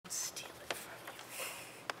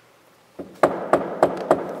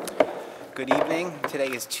Good evening. Today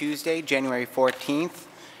is Tuesday, January 14th.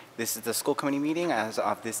 This is the school committee meeting as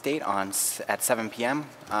of this date at 7 p.m.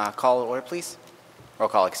 Call to order, please. Roll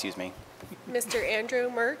call, excuse me. Mr. Andrew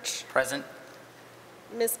Murch. Present.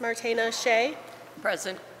 Ms. Martina Shea.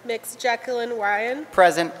 Present. Ms. Jacqueline Ryan.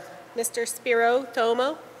 Present. Mr. Spiro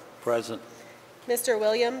Tomo. Present. Mr.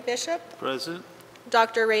 William Bishop. Present.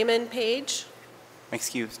 Dr. Raymond Page.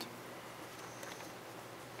 Excused.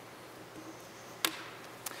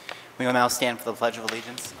 We will now stand for the Pledge of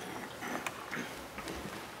Allegiance.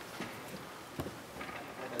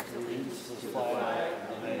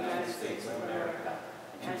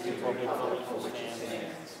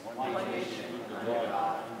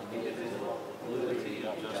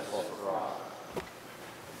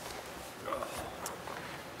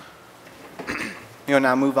 We will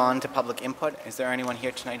now move on to public input. Is there anyone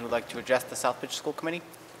here tonight who would like to address the Southbridge School Committee?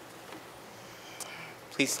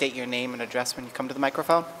 Please state your name and address when you come to the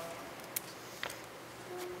microphone.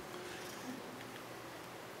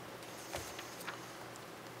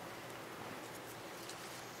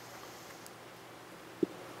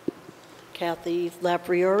 Kathy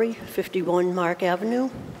Lapriori, 51 Mark Avenue.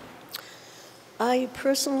 I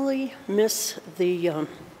personally miss the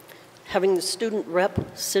having the student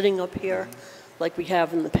rep sitting up here like we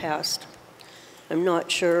have in the past. I'm not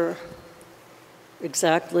sure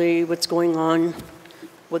exactly what's going on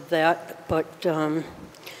with that, but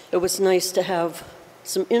it was nice to have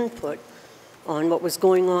some input on what was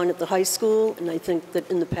going on at the high school, and I think that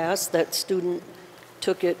in the past that student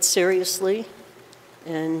took it seriously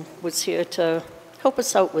and was here to help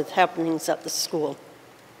us out with happenings at the school.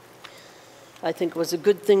 I think it was a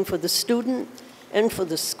good thing for the student and for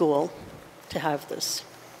the school to have this.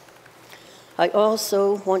 I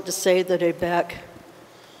also want to say that I back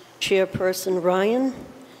Chairperson Ryan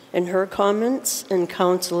and her comments and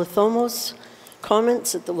Councilor Thomo's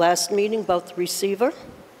comments at the last meeting about the receiver.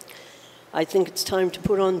 I think it's time to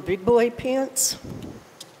put on the big boy pants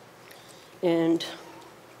and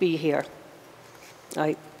be here.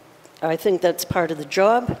 I think that's part of the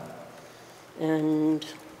job, and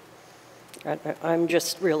I'm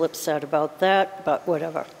just real upset about that, but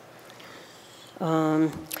whatever.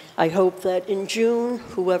 I hope that in June,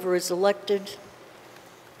 whoever is elected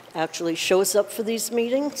actually shows up for these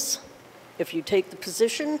meetings. If you take the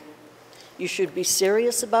position, you should be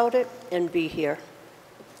serious about it and be here.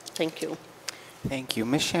 Thank you. Thank you.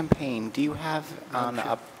 Ms. Champagne, do you have an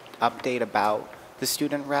update about the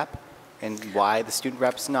student rep and why the student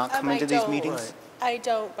rep's not coming to these meetings? I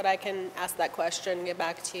don't, but I can ask that question and get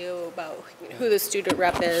back to you about who the student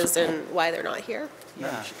rep is and why they're not here.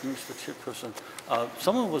 Yeah. Mr. Chairperson,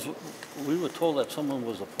 we were told that someone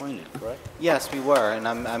was appointed, correct? Yes, we were, and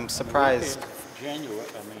I'm surprised. January,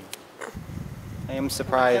 I am I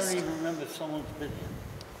surprised. can't even remember if someone's been here.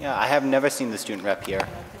 Yeah, I have never seen the student rep here.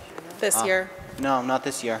 This year. No, not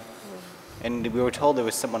this year. And we were told there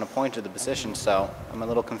was someone appointed to the position, so I'm a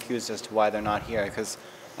little confused as to why they're not here, because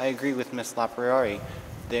I agree with Ms. Lapriori.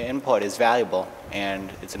 Their input is valuable,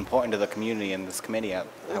 and it's important to the community and this committee, I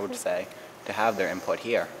would say, to have their input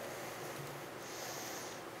here.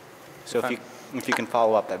 So if you can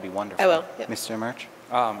follow up, that'd be wonderful. I will. Yep. Mr. Murch?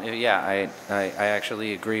 Yeah, I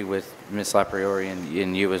actually agree with Ms. Lapriori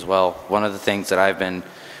and you as well. One of the things that I've been,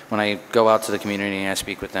 when I go out to the community and I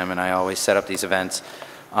speak with them, and I always set up these events,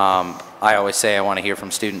 I always say I want to hear from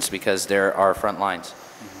students because they're our front lines.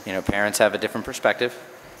 Mm-hmm. You know, parents have a different perspective,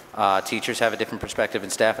 teachers have a different perspective, and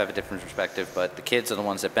staff have a different perspective, but the kids are the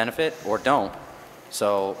ones that benefit or don't.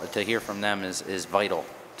 So to hear from them is vital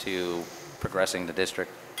to progressing the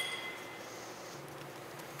district.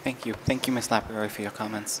 Thank you. Thank you, Ms. Lapriori, for your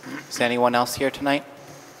comments. Is there anyone else here tonight?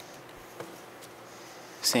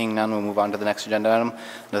 Seeing none, we'll move on to the next agenda item,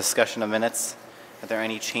 the discussion of minutes. Are there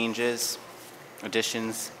any changes,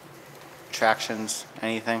 additions, subtractions,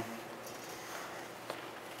 anything?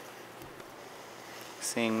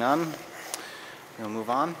 Seeing none, we'll move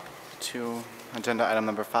on to agenda item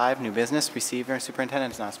number 5, new business, receiver,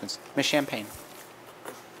 superintendent's announcements. Ms. Champagne.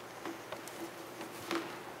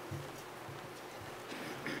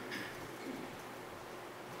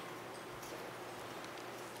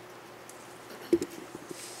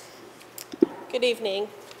 Good evening.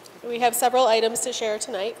 We have several items to share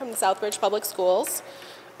tonight from the Southbridge Public Schools.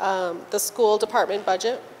 The school department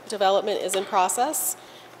budget development is in process,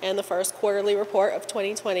 and the first quarterly report of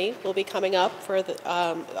 2020 will be coming up for the,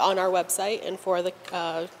 on our website and for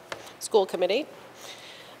the school committee.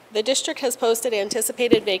 The district has posted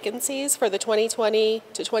anticipated vacancies for the 2020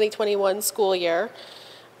 to 2021 school year,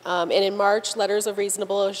 and in March, letters of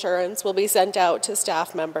reasonable assurance will be sent out to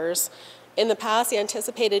staff members In the past, the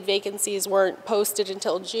anticipated vacancies weren't posted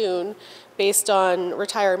until June based on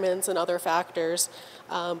retirements and other factors.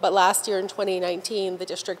 But last year in 2019, the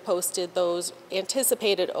district posted those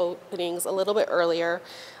anticipated openings a little bit earlier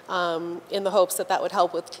in the hopes that that would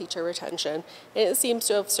help with teacher retention. And it seems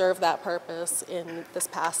to have served that purpose in this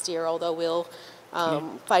past year, although we'll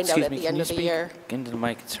find out at the end of the year. Into the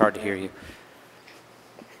mic, it's hard to hear you.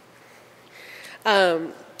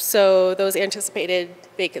 So those anticipated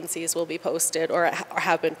vacancies will be posted, or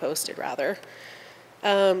have been posted rather.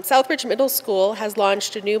 Southbridge Middle School has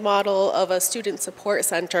launched a new model of a student support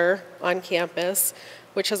center on campus,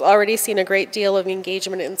 which has already seen a great deal of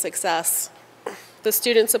engagement and success. The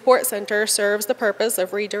Student Support Center serves the purpose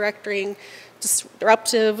of redirecting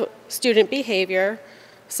disruptive student behavior,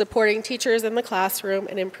 supporting teachers in the classroom,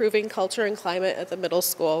 and improving culture and climate at the middle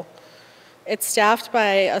school. It's staffed by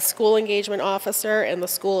a school engagement officer and the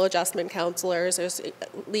school adjustment counselors. There's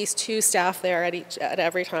at least 2 staff there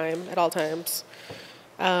at all times.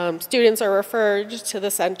 Students are referred to the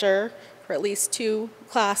center for at least 2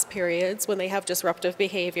 class periods when they have disruptive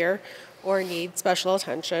behavior or need special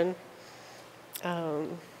attention.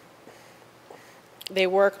 They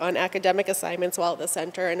work on academic assignments while at the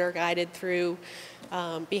center and are guided through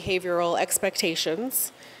behavioral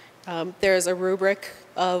expectations. There's a rubric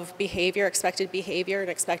of behavior, expected behavior, and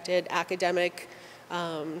expected academic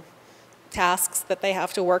tasks that they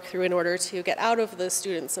have to work through in order to get out of the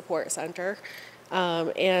student support center,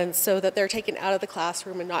 and so that they're taken out of the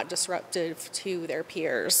classroom and not disruptive to their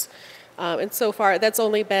peers. And so far, that's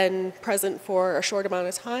only been present for a short amount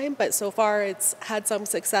of time, but so far it's had some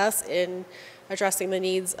success in addressing the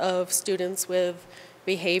needs of students with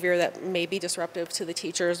behavior that may be disruptive to the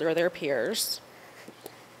teachers or their peers.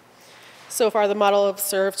 So far, the model has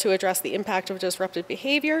served to address the impact of disrupted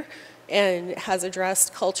behavior and has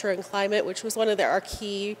addressed culture and climate, which was one of our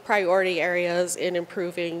key priority areas in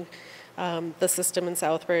improving the system in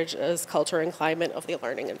Southbridge, as culture and climate of the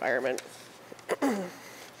learning environment.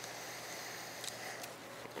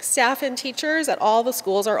 Staff and teachers at all the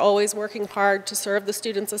schools are always working hard to serve the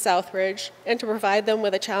students of Southbridge and to provide them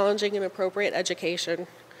with a challenging and appropriate education.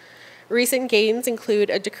 Recent gains include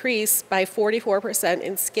a decrease by 44%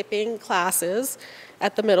 in skipping classes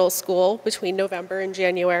at the middle school between November and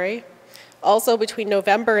January. Also, between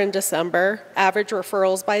November and December, average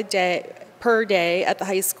referrals per day at the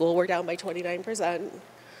high school were down by 29%.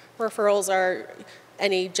 Referrals are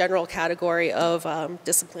any general category of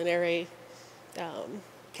disciplinary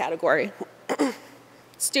category.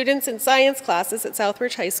 Students in science classes at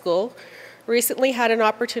Southbridge High School recently had an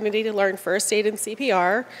opportunity to learn first aid and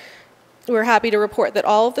CPR. We're happy to report that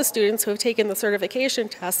all of the students who have taken the certification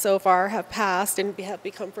test so far have passed and have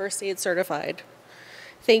become first aid certified.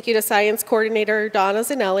 Thank you to Science Coordinator Donna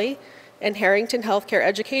Zanelli and Harrington Healthcare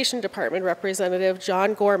Education Department Representative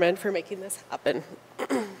John Gorman for making this happen.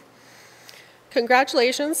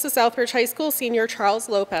 Congratulations to Southbridge High School senior Charles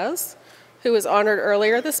Lopez, who was honored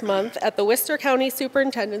earlier this month at the Worcester County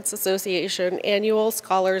Superintendent's Association Annual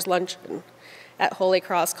Scholars Luncheon at Holy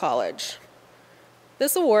Cross College.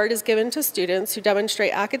 This award is given to students who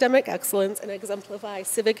demonstrate academic excellence and exemplify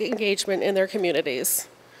civic engagement in their communities.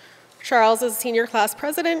 Charles is senior class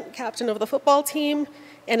president, captain of the football team,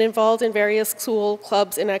 and involved in various school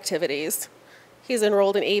clubs and activities. He's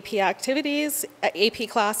enrolled in AP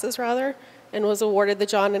classes, and was awarded the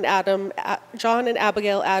John and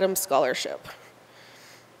Abigail Adams Scholarship.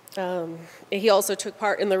 He also took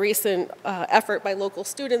part in the recent effort by local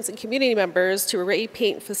students and community members to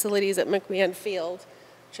repaint facilities at McMahon Field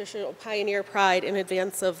to show pioneer pride in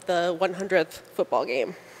advance of the 100th football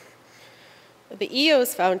game. The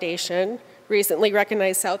EOS Foundation recently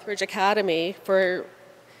recognized Southbridge Academy for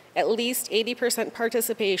at least 80%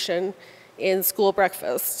 participation in school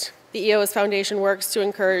breakfast. The EOS Foundation works to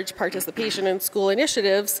encourage participation in school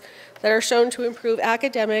initiatives that are shown to improve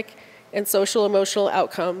academic and social emotional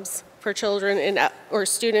outcomes for children or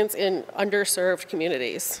students in underserved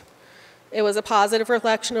communities. It was a positive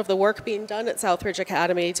reflection of the work being done at Southbridge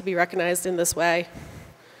Academy to be recognized in this way.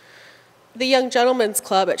 The Young Gentlemen's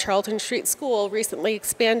Club at Charlton Street School recently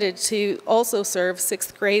expanded to also serve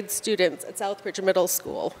 6th grade students at Southbridge Middle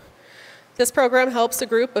School. This program helps a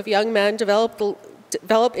group of young men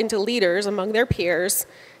develop into leaders among their peers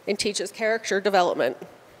and teaches character development.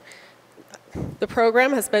 The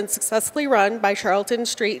program has been successfully run by Charlton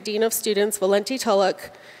Street Dean of Students Valenti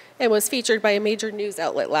Tulloch and was featured by a major news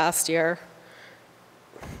outlet last year.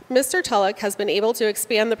 Mr. Tulloch has been able to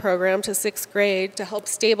expand the program to 6th grade to help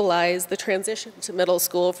stabilize the transition to middle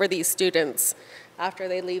school for these students after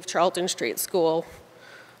they leave Charlton Street School.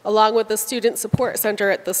 Along with the Student Support Center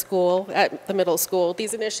at the middle school,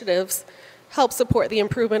 these initiatives help support the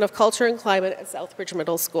improvement of culture and climate at Southbridge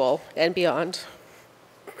Middle School and beyond.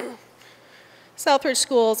 Southbridge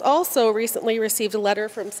Schools also recently received a letter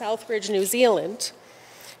from Southbridge, New Zealand.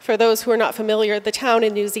 For those who are not familiar, the town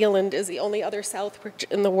in New Zealand is the only other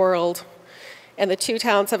Southbridge in the world, and the two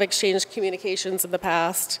towns have exchanged communications in the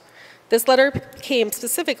past. This letter came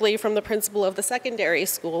specifically from the principal of the secondary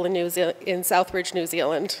school in Southbridge, New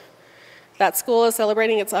Zealand. That school is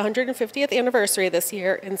celebrating its 150th anniversary this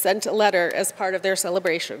year and sent a letter as part of their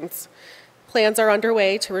celebrations. Plans are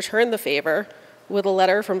underway to return the favor with a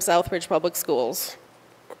letter from Southbridge Public Schools.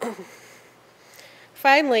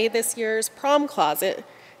 Finally, this year's prom closet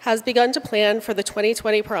has begun to plan for the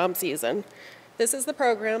 2020 prom season. This is the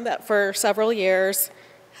program that for several years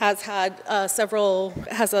has had a successful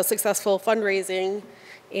fundraising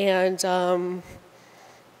and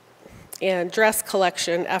dress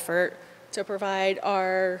collection effort to provide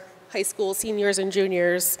our high school seniors and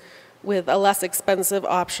juniors with a less expensive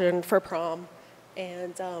option for prom.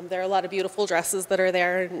 And there are a lot of beautiful dresses that are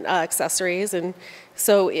there and accessories. And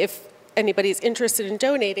so if anybody's interested in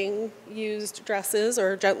donating used dresses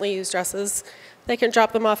or gently used dresses, they can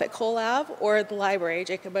drop them off at Cole Ave or at the library,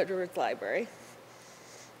 Jacob Edwards Library.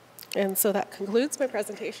 And so that concludes my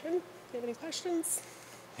presentation. Do you have any questions?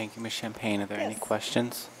 Thank you, Ms. Champagne. Are there any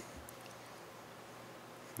questions?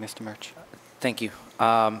 Mr. Murch. Thank you.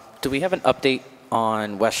 Do we have an update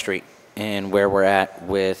on West Street and where we're at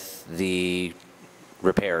with the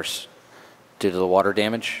repairs due to the water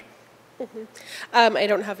damage? I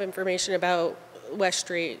don't have information about West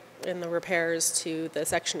Street and the repairs to the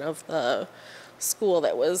section of the school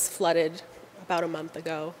that was flooded about a month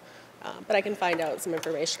ago. But I can find out some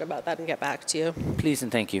information about that and get back to you. Please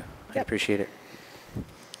and thank you. I appreciate it.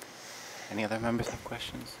 Any other members have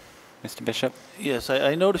questions? Mr. Bishop? Yes,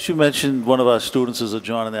 I noticed you mentioned one of our students is a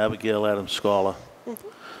John and Abigail Adams Scholar.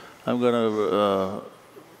 I'm going to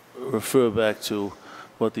refer back to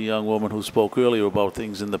what the young woman who spoke earlier about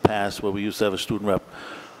things in the past where we used to have a student rep.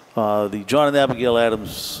 The John and Abigail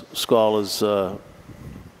Adams Scholars are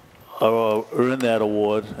in that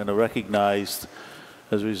award and are recognized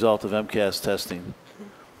as a result of MCAS testing.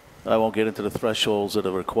 I won't get into the thresholds that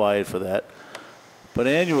are required for that. But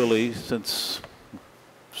annually, since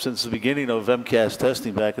the beginning of MCAS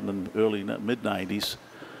testing back in the early mid-90s,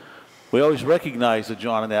 we always recognized the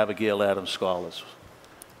John and Abigail Adams Scholars.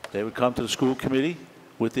 They would come to the school committee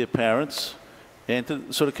with their parents,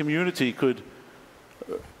 and so the community could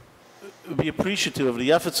be appreciative of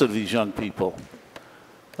the efforts of these young people.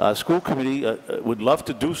 Our school committee would love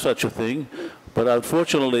to do such a thing, but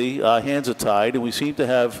unfortunately our hands are tied, and we seem to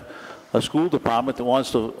have a school department that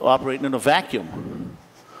wants to operate in a vacuum.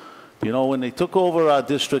 You know, when they took over our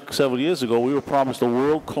district several years ago, we were promised a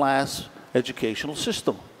world-class educational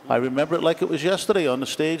system. I remember it like it was yesterday on the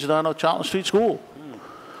stage down at Charlton Street School.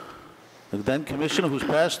 The then commissioner, who's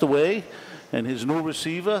passed away, and his new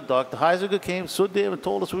receiver, Dr. Heisinger, stood there and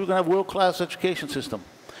told us we were going to have a world-class education system.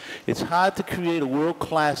 It's hard to create a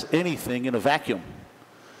world-class anything in a vacuum.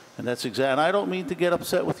 And that's exactly, and I don't mean to get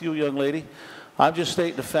upset with you, young lady. I'm just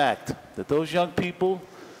stating the fact that those young people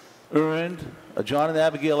earned a John and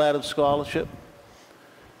Abigail Adams Scholarship.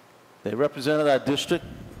 They represented our district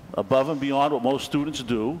above and beyond what most students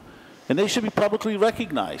do, and they should be publicly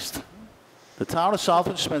recognized. The town of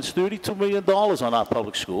Southbridge spends $32 million on our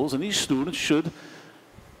public schools, and these students should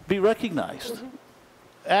be recognized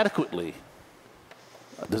adequately.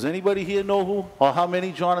 Does anybody here know who or how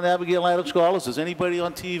many John and Abigail Adams Scholars? Does anybody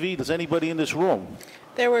on TV? Does anybody in this room?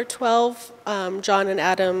 There were 12 John and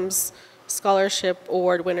Adams Scholarship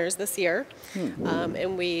Award winners this year,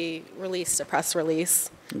 and we released a press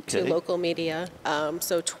release to local media.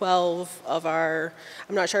 So 12 of our,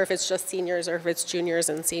 I'm not sure if it's just seniors or if it's juniors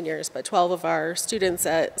and seniors, but 12 of our students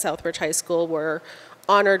at Southbridge High School were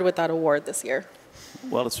honored with that award this year.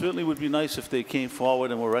 Well, it certainly would be nice if they came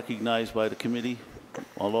forward and were recognized by the committee.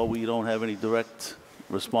 Although we don't have any direct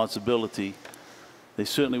responsibility, they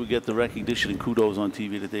certainly would get the recognition and kudos on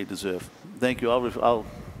TV that they deserve. Thank you. I'll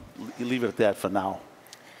leave it at that for now.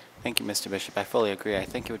 Thank you, Mr. Bishop. I fully agree. I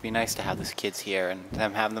think it would be nice to have these kids here and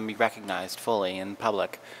have them be recognized fully in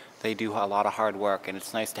public. They do a lot of hard work, and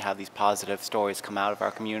it's nice to have these positive stories come out of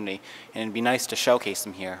our community, and it'd be nice to showcase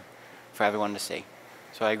them here for everyone to see.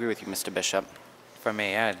 So I agree with you, Mr. Bishop. If I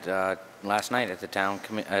may add, last night at the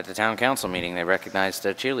town council meeting, they recognized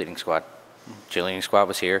the cheerleading squad. Cheerleading squad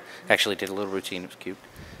was here. Actually did a little routine. It was cute.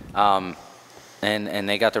 And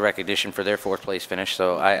they got the recognition for their fourth place finish.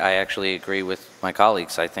 So I actually agree with my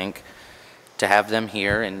colleagues. I think to have them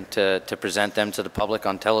here and to present them to the public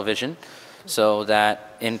on television so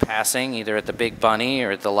that in passing, either at the Big Bunny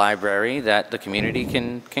or at the library, that the community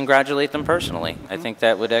can congratulate them personally. I think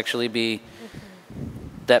that would actually be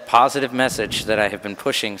that positive message that I have been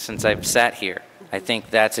pushing since I've sat here. I think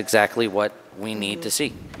that's exactly what we need to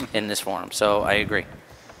see in this forum. So I agree.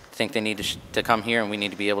 I think they need to come here, and we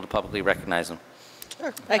need to be able to publicly recognize them.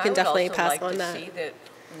 Sure. I can definitely pass on I would that. also like to see that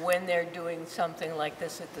when they're doing something like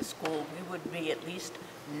this at the school, we would be at least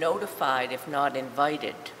notified, if not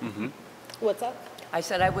invited. What's that? I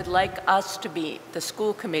said I would like us to be, the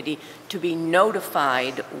school committee, to be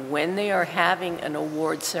notified when they are having an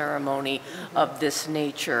award ceremony of this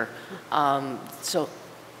nature, so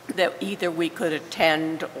that either we could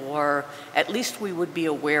attend or at least we would be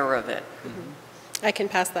aware of it. I can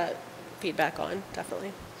pass that feedback on,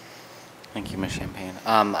 definitely. Thank you, Ms. Champagne.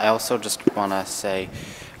 I also just want to say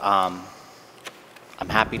I'm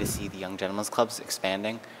happy to see the Young Gentlemen's Clubs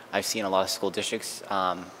expanding. I've seen a lot of school districts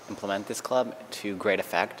implement this club to great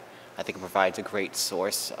effect. I think it provides a great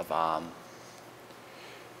source of,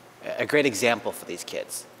 a great example for these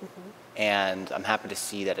kids. And I'm happy to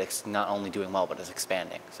see that it's not only doing well, but it's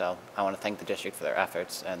expanding. So I want to thank the district for their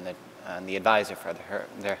efforts and the advisor for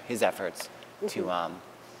his efforts to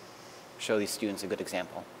show these students a good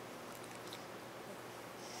example.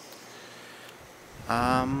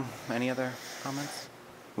 Any other comments?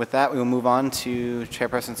 With that, we will move on to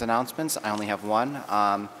chairperson's announcements. I only have one.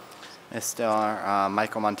 Mr.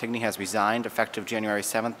 Michael Montigny has resigned effective January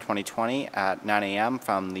 7th, 2020 at 9 a.m.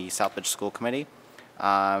 from the Southbridge School Committee.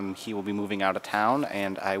 He will be moving out of town,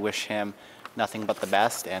 and I wish him nothing but the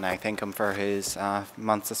best, and I thank him for his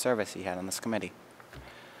months of service he had on this committee.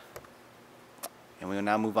 And we will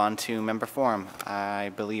now move on to member forum.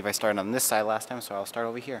 I believe I started on this side last time, so I'll start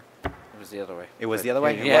over here. It was the other way. It was the other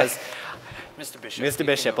way? Yeah. It was Mr. Bishop. Mr.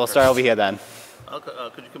 Bishop. We'll start over here then.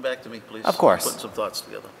 Could you come back to me, please? Of course. Put some thoughts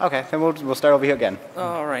together. Okay, then we'll start over here again.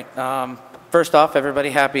 All right. First off,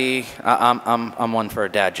 everybody happy. I'm one for a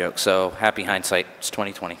dad joke, so happy hindsight. It's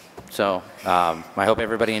 2020. So I hope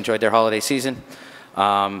everybody enjoyed their holiday season.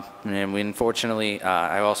 And we unfortunately,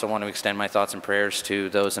 I also want to extend my thoughts and prayers to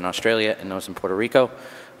those in Australia and those in Puerto Rico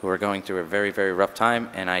who are going through a very, very rough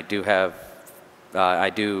time. And I do have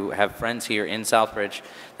friends here in Southbridge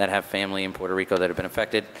that have family in Puerto Rico that have been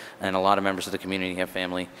affected, and a lot of members of the community have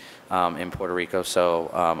family in Puerto Rico. So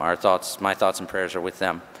my thoughts and prayers are with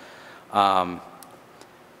them. I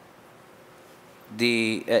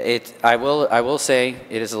will say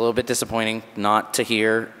it is a little bit disappointing not to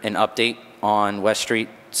hear an update on West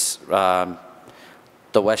Street's the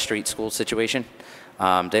West Street school situation.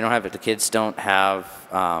 They don't have it. The kids don't have.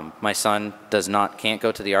 My son can't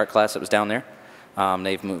go to the art class that was down there.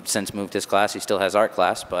 They've since moved his class. He still has art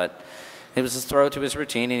class, but it was a throw to his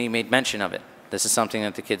routine, and he made mention of it. This is something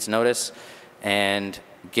that the kids notice, and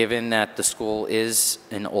given that the school is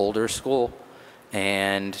an older school,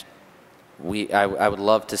 and I would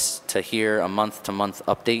love to hear a month-to-month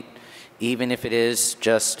update, even if it is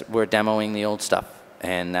just we're demoing the old stuff,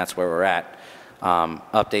 and that's where we're at.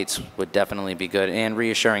 Updates would definitely be good and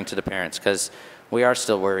reassuring to the parents, because we are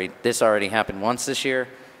still worried. This already happened once this year.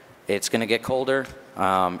 It's going to get colder,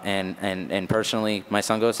 and personally, my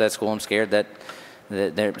son goes to that school. I'm scared that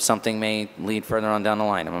something may lead further on down the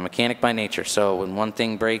line. I'm a mechanic by nature, so when one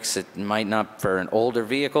thing breaks, it might not, for an older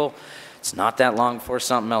vehicle, it's not that long before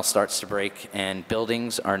something else starts to break, and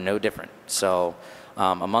buildings are no different. So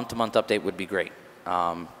a month-to-month update would be great.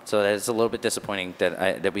 So that is a little bit disappointing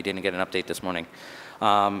that we didn't get an update this morning.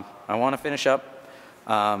 I want to finish up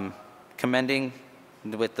commending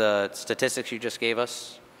with the statistics you just gave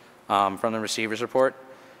us from the Receivers Report,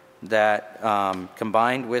 that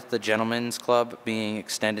combined with the Gentlemen's Club being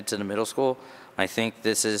extended to the middle school, I think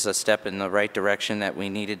this is a step in the right direction that we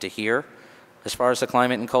needed to hear as far as the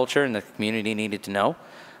climate and culture, and the community needed to know.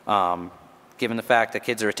 Given the fact that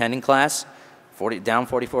kids are attending class, down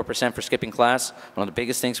 44% for skipping class, one of the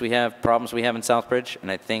biggest problems we have in Southbridge, and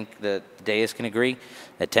I think that the dais can agree,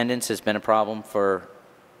 attendance has been a problem for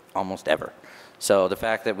almost ever. So the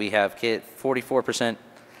fact that we have 44%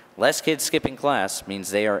 less kids skipping class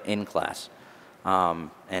means they are in class.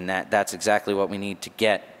 And that's exactly what we need to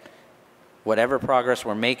get. Whatever progress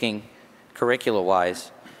we're making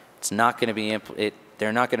curricula-wise, it's not going to be,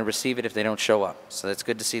 they're not going to receive it if they don't show up. So that's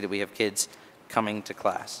good to see that we have kids coming to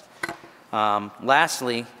class.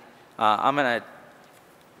 Lastly, Mr.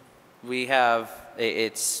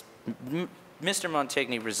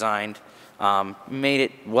 Montigny resigned, made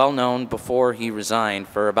it well known before he resigned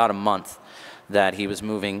for about a month that he was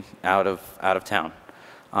moving out of town.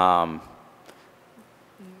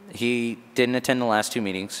 He didn't attend the last two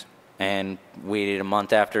meetings, and waited a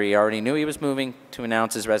month after he already knew he was moving to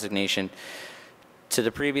announce his resignation. To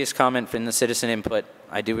the previous comment from the citizen input,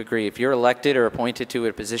 I do agree. If you're elected or appointed to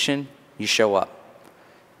a position, you show up.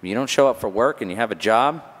 If you don't show up for work and you have a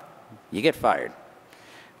job, you get fired.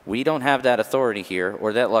 We don't have that authority here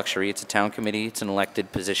or that luxury. It's a town committee, it's an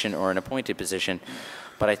elected position or an appointed position.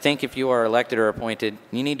 But I think if you are elected or appointed,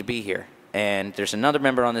 you need to be here. And there's another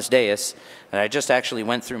member on this dais that I just actually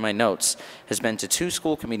went through my notes, has been to 2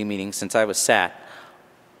 school committee meetings since I was sat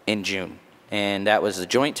in June. And that was the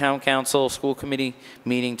joint town council school committee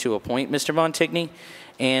meeting to appoint Mr. Montigny,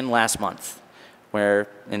 and last month, where,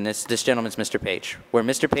 and this gentleman's Mr. Page, where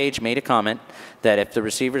Mr. Page made a comment that if the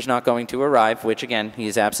receiver's not going to arrive, which again, he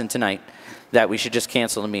is absent tonight, that we should just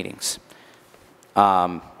cancel the meetings.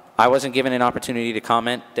 I wasn't given an opportunity to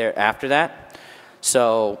comment there after that,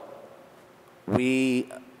 so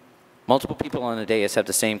multiple people on the dais have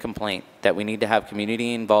the same complaint, that we need to have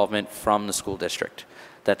community involvement from the school district,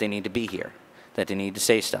 that they need to be here, that they need to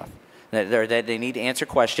say stuff, that they need to answer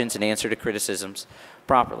questions and answer to criticisms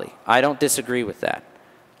properly. I don't disagree with that.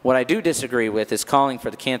 What I do disagree with is calling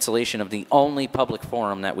for the cancellation of the only public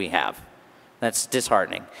forum that we have. That's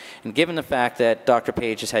disheartening. And given the fact that Dr.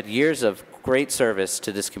 Page has had years of great service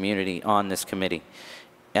to this community on this committee,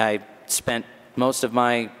 I spent most of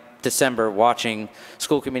my December watching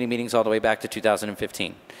school committee meetings all the way back to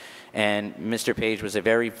 2015. And Mr. Page was a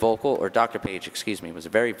very vocal, or Dr. Page, excuse me, was a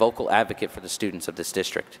very vocal advocate for the students of this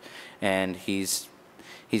district. And he's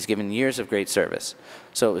given years of great service.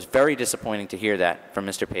 So it was very disappointing to hear that from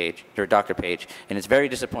Mr. Page, or Dr. Page, and it's very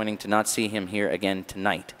disappointing to not see him here again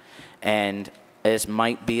tonight. And this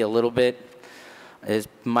might be a little bit, it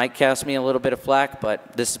might cast me a little bit of flack,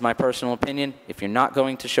 but this is my personal opinion. If you're not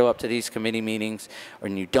going to show up to these committee meetings, or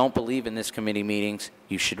you don't believe in this committee meetings,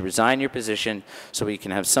 you should resign your position so we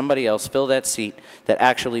can have somebody else fill that seat that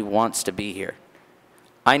actually wants to be here.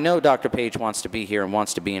 I know Dr. Page wants to be here and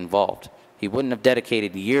wants to be involved. He wouldn't have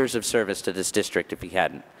dedicated years of service to this district if he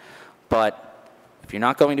hadn't. But if you're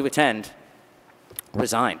not going to attend,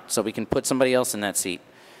 resign so we can put somebody else in that seat.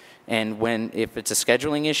 And if it's a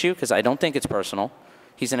scheduling issue, because I don't think it's personal,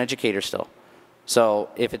 he's an educator still. So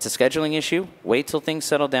if it's a scheduling issue, wait till things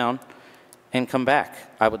settle down and come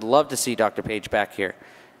back. I would love to see Dr. Page back here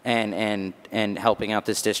and helping out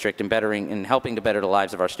this district and bettering and helping to better the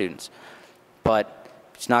lives of our students. But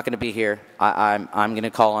he's not going to be here. I'm going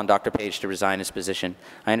to call on Dr. Page to resign his position.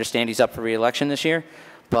 I understand he's up for re-election this year,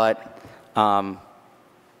 but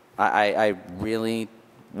I really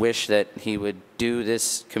wish that he would do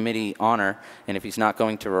this committee honor, and if he's not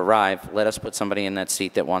going to arrive, let us put somebody in that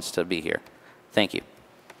seat that wants to be here. Thank you.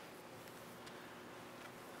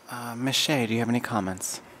 Ms. Shea, do you have any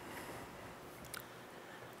comments?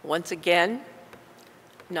 Once again,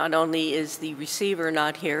 not only is the receiver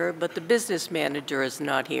not here, but the business manager is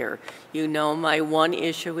not here. You know, my one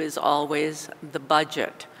issue is always the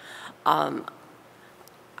budget.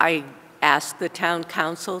 I asked the town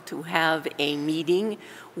council to have a meeting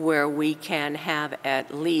where we can have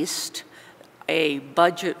at least a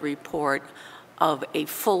budget report of a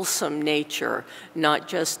fulsome nature, not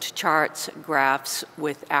just charts, graphs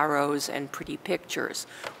with arrows and pretty pictures.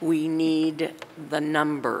 We need the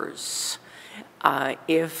numbers.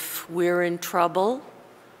 If we're in trouble,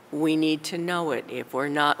 we need to know it. If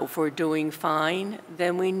we're doing fine,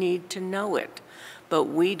 then we need to know it. But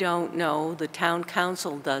we don't know, the town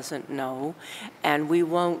council doesn't know, and we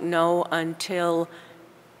won't know until,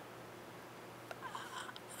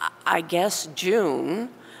 I guess, June.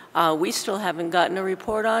 We still haven't gotten a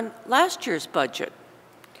report on last year's budget.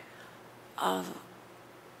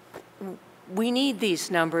 We need these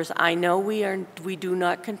numbers. I know we do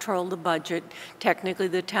not control the budget. Technically,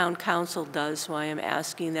 the town council does, so I am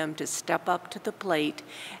asking them to step up to the plate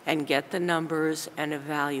and get the numbers and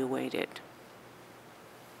evaluate it.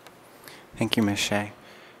 Thank you, Ms. Shea.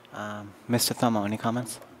 Mr. Thomo, any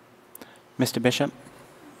comments? Mr. Bishop?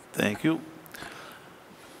 Thank you.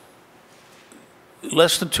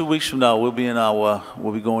 Less than 2 weeks from now, we'll be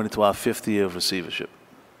going into our 5th year of receivership.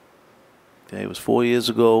 Okay, it was 4 years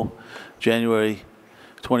ago, January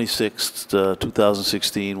 26th,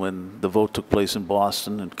 2016, when the vote took place in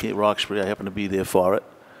Boston and Roxbury. I happened to be there for it.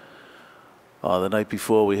 The night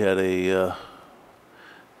before, we had a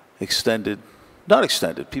not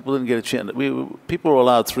extended, people didn't get a chance. People were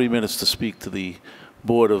allowed 3 minutes to speak to the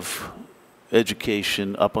Board of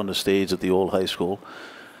Education up on the stage at the old high school.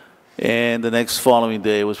 And the next following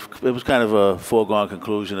day, it was kind of a foregone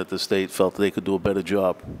conclusion that the state felt they could do a better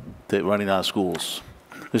job running our schools.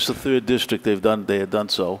 It's the 3rd district they had done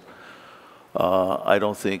so. I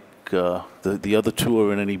don't think the other 2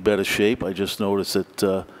 are in any better shape. I just noticed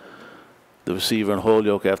that The receiver in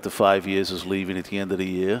Holyoke, after 5 years, is leaving at the end of the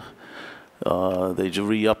year. They just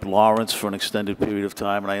re-upped Lawrence for an extended period of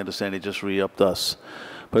time, and I understand they just re-upped us.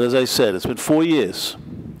 But as I said, it's been 4 years.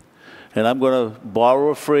 And I'm going to borrow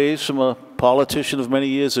a phrase from a politician of many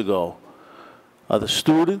years ago. Are the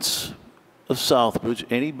students of Southbridge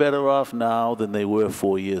any better off now than they were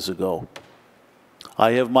 4 years ago?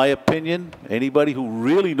 I have my opinion. Anybody who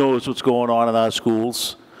really knows what's going on in our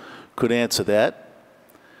schools could answer that.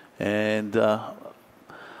 And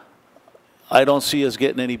I don't see us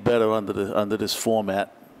getting any better under this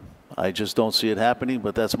format. I just don't see it happening,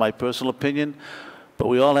 but that's my personal opinion. But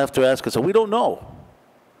we all have to ask ourselves, we don't know.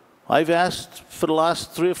 I've asked for the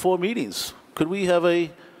last 3 or 4 meetings, could we have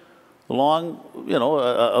a long,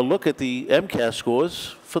 a look at the MCAS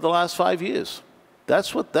scores for the last 5 years?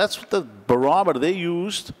 That's what the barometer they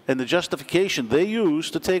used and the justification they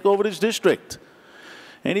used to take over this district.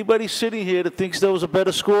 Anybody sitting here that thinks those are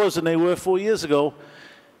better scores than they were 4 years ago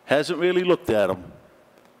hasn't really looked at them.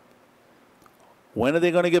 When are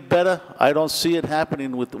they going to get better? I don't see it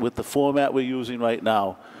happening with the format we're using right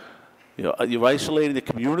now. You're isolating the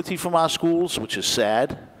community from our schools, which is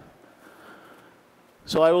sad.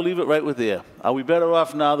 So I will leave it right with there. Are we better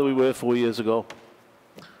off now than we were 4 years ago?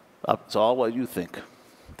 It's all what you think.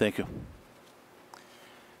 Thank you.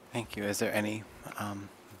 Thank you. Is there any,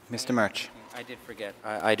 Mr. Murch? I did forget.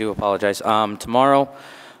 I do apologize. Tomorrow,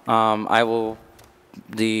 our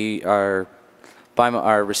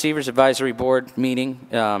Receivers Advisory Board meeting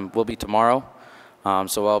will be tomorrow.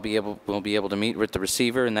 So we'll be able to meet with the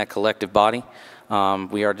receiver in that collective body.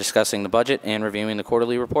 We are discussing the budget and reviewing the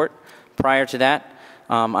quarterly report. Prior to that,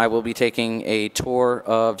 I will be taking a tour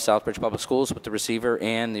of Southbridge Public Schools with the receiver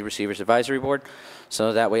and the Receivers Advisory Board,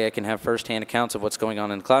 so that way I can have firsthand accounts of what's going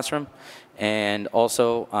on in the classroom. And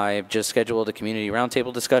also, I've just scheduled a community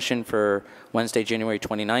roundtable discussion for Wednesday, January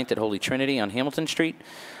 29th at Holy Trinity on Hamilton Street.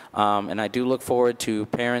 And I do look forward to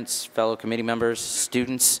parents, fellow committee members,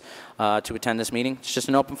 students to attend this meeting. It's just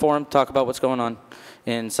an open forum, talk about what's going on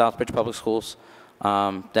in Southbridge Public Schools.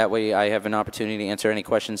 That way I have an opportunity to answer any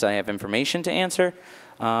questions I have information to answer,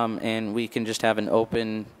 and we can just have an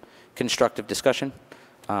open, constructive discussion.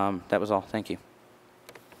 That was all. Thank you.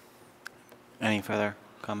 Any further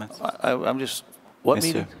comments? I'm just, what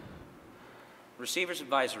meeting? Receivers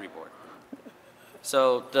Advisory Board.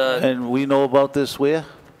 So And we know about this where?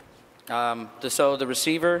 So the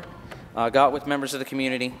receiver got with members of the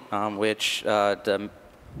community, which the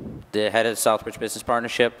head of the Southbridge Business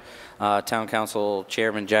Partnership, Town Council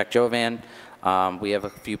Chairman Jack Jovan. We have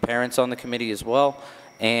a few parents on the committee as well,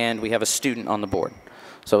 and we have a student on the board.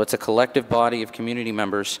 So it's a collective body of community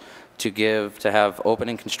members to have open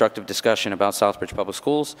and constructive discussion about Southbridge Public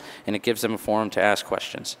Schools, and it gives them a forum to ask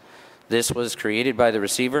questions. This was created by the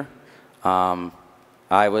receiver.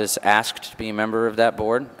 I was asked to be a member of that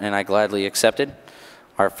board, and I gladly accepted.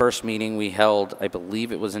 Our first meeting we held, I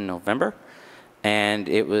believe it was in November, and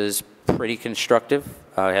it was pretty constructive.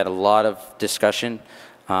 I had a lot of discussion.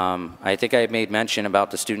 I think I made mention about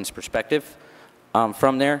the student's perspective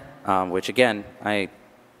from there, which again, I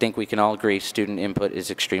think we can all agree student input is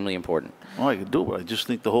extremely important. Well, I can do it. I just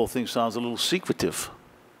think the whole thing sounds a little secretive.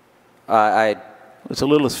 It's a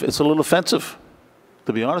little offensive,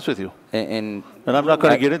 to be honest with you. And I'm not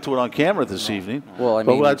going to get into it on camera this evening. Well, I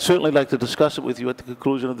mean, but I'd certainly like to discuss it with you at the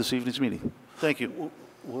conclusion of this evening's meeting. Thank you.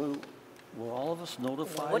 Were all of us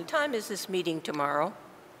notified? What time is this meeting tomorrow?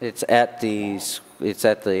 it's at the,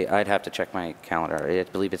 I'd have to check my calendar. I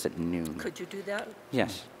believe it's at noon. Could you do that?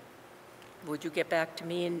 Yes. Would you get back to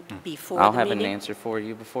me before I'll the have meeting? an answer for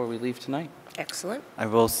you before we leave tonight. Excellent. I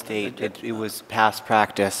will state it was past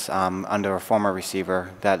practice under a former receiver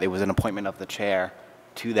that it was an appointment of the chair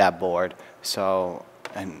to that board. So,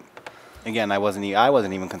 and again, I wasn't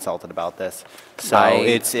even consulted about this. So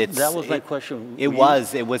That was my question. It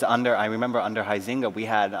was under. I remember under Huizinga we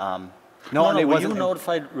had. No, it were wasn't. you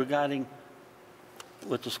notified regarding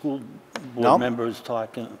what the school board No. members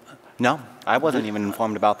talking? No, I wasn't even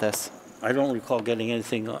informed about this. I don't recall getting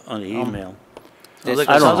anything on the email. It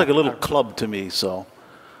sounds like a little club to me, so.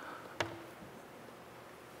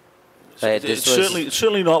 It's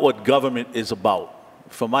certainly not what government is about,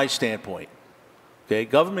 from my standpoint. Okay,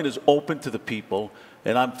 government is open to the people,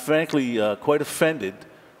 and I'm frankly quite offended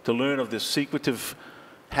to learn of this secretive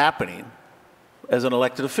happening as an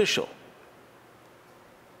elected official.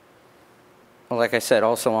 Well, like I said,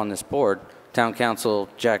 also on this board, Town Council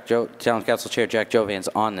Chair Jack Jovan's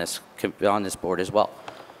on this board as well.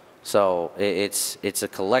 So it's a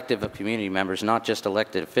collective of community members, not just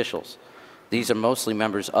elected officials. These are mostly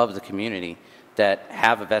members of the community that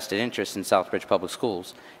have a vested interest in Southbridge Public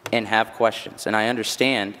Schools and have questions. And I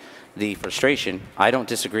understand the frustration. I don't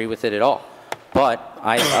disagree with it at all. But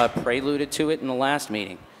I preluded to it in the last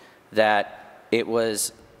meeting that it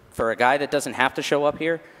was, for a guy that doesn't have to show up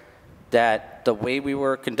here, that the way we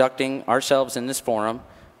were conducting ourselves in this forum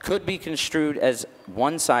could be construed as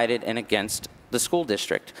one-sided and against the school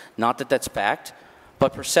district. Not that that's fact,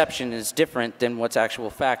 but perception is different than what's actual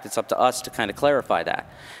fact. It's up to us to kind of clarify that.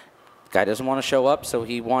 The guy doesn't want to show up, so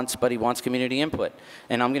he wants community input.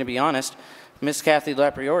 And I'm going to be honest, Miss Kathy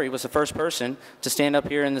Lapriori was the first person to stand up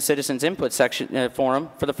here in the citizens input section forum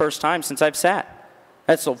for the first time since I've sat.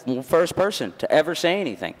 That's the first person to ever say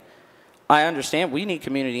anything. I understand we need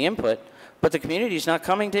community input, but the community is not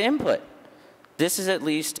coming to input. This is at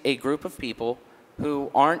least a group of people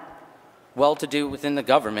who aren't well-to-do within the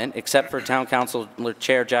government, except for Town Council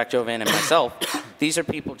Chair Jack Jovan and myself. These are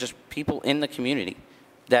people, just people in the community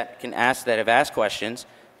that can ask, that have asked questions,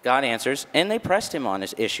 got answers, and they pressed him on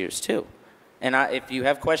his issues too. And if you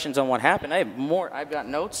have questions on what happened, I've got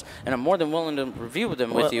notes, and I'm more than willing to review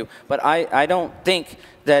them with you. But I don't think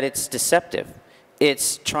that it's deceptive.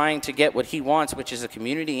 It's trying to get what he wants, which is a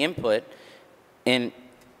community input in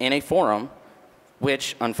a forum,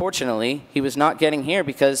 which unfortunately he was not getting here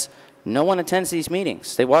because no one attends these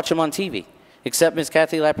meetings. They watch them on TV, except Ms.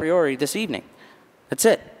 Kathy Lapriori this evening. That's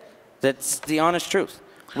it. That's the honest truth.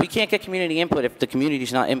 We can't get community input if the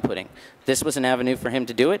community's not inputting. This was an avenue for him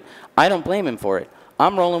to do it. I don't blame him for it.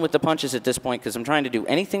 I'm rolling with the punches at this point because I'm trying to do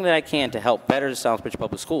anything that I can to help better the Southbridge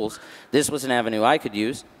Public Schools. This was an avenue I could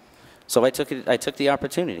use, so I took the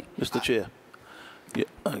opportunity. Mr. Chair,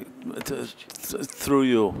 through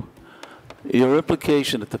you, your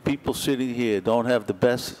implication that the people sitting here don't have the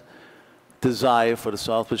best desire for the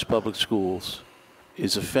Southbridge Public Schools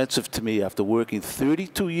is offensive to me after working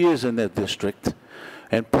 32 years in that district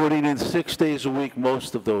and putting in 6 days a week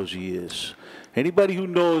most of those years. Anybody who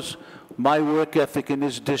knows my work ethic in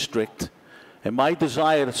this district and my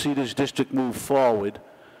desire to see this district move forward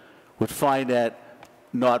would find that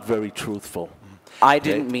not very truthful. I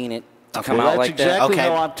didn't mean it to come out like that. That's exactly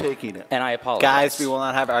how I'm taking it. And I apologize. Guys, we will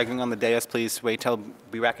not have arguing on the dais. Please wait till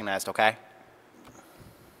we recognized, okay?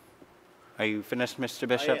 Are you finished, Mr.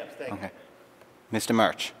 Bishop? I am, thank you. Okay. Mr.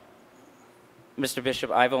 Murch. Mr. Bishop,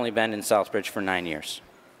 I've only been in Southbridge for 9 years.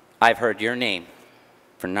 I've heard your name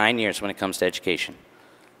for 9 years when it comes to education.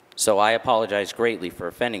 So I apologize greatly for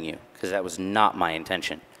offending you, because that was not my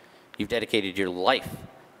intention. You've dedicated your life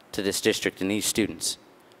to this district and these students.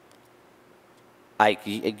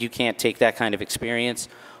 You can't take that kind of experience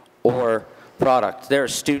or product. There are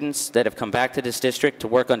students that have come back to this district to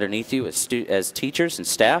work underneath you as teachers and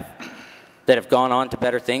staff that have gone on to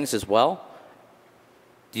better things as well.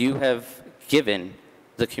 You have given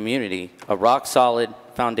the community a rock-solid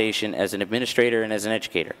foundation as an administrator and as an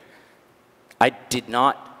educator. I did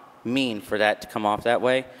not mean for that to come off that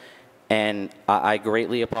way, and I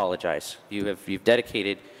greatly apologize. You've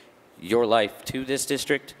dedicated your life to this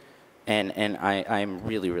district, and I'm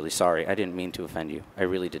really, really sorry. I didn't mean to offend you. I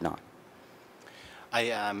really did not.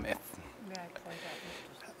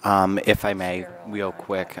 If I may, real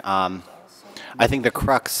quick. I think the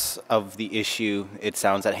crux of the issue, it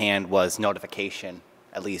sounds at hand, was notification,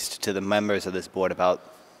 at least to the members of this board about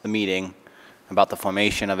the meeting, about the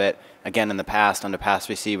formation of it. Again, in the past, under past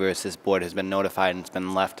receivers, this board has been notified and it's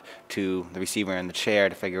been left to the receiver and the chair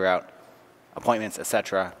to figure out appointments,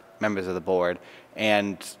 etc., members of the board.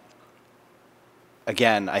 And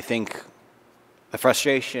again, I think the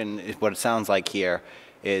frustration, is what it sounds like here,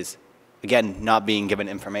 is, again, not being given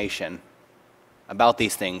information about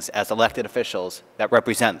these things as elected officials that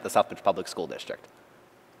represent the Southbridge Public School District.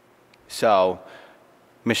 So,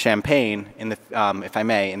 Ms. Champagne, if I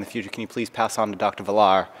may, in the future, can you please pass on to Dr.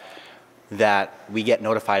 Villar that we get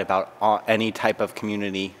notified about any type of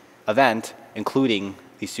community event, including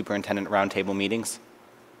these superintendent roundtable meetings?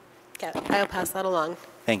 Yeah, I'll pass that along.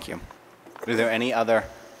 Thank you. Are there any other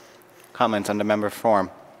comments under member forum?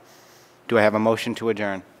 Do I have a motion to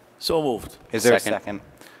adjourn? So moved. Is there Second. a second?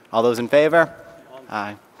 All those in favor?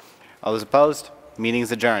 Aye. All those opposed? Meeting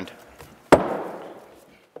is adjourned.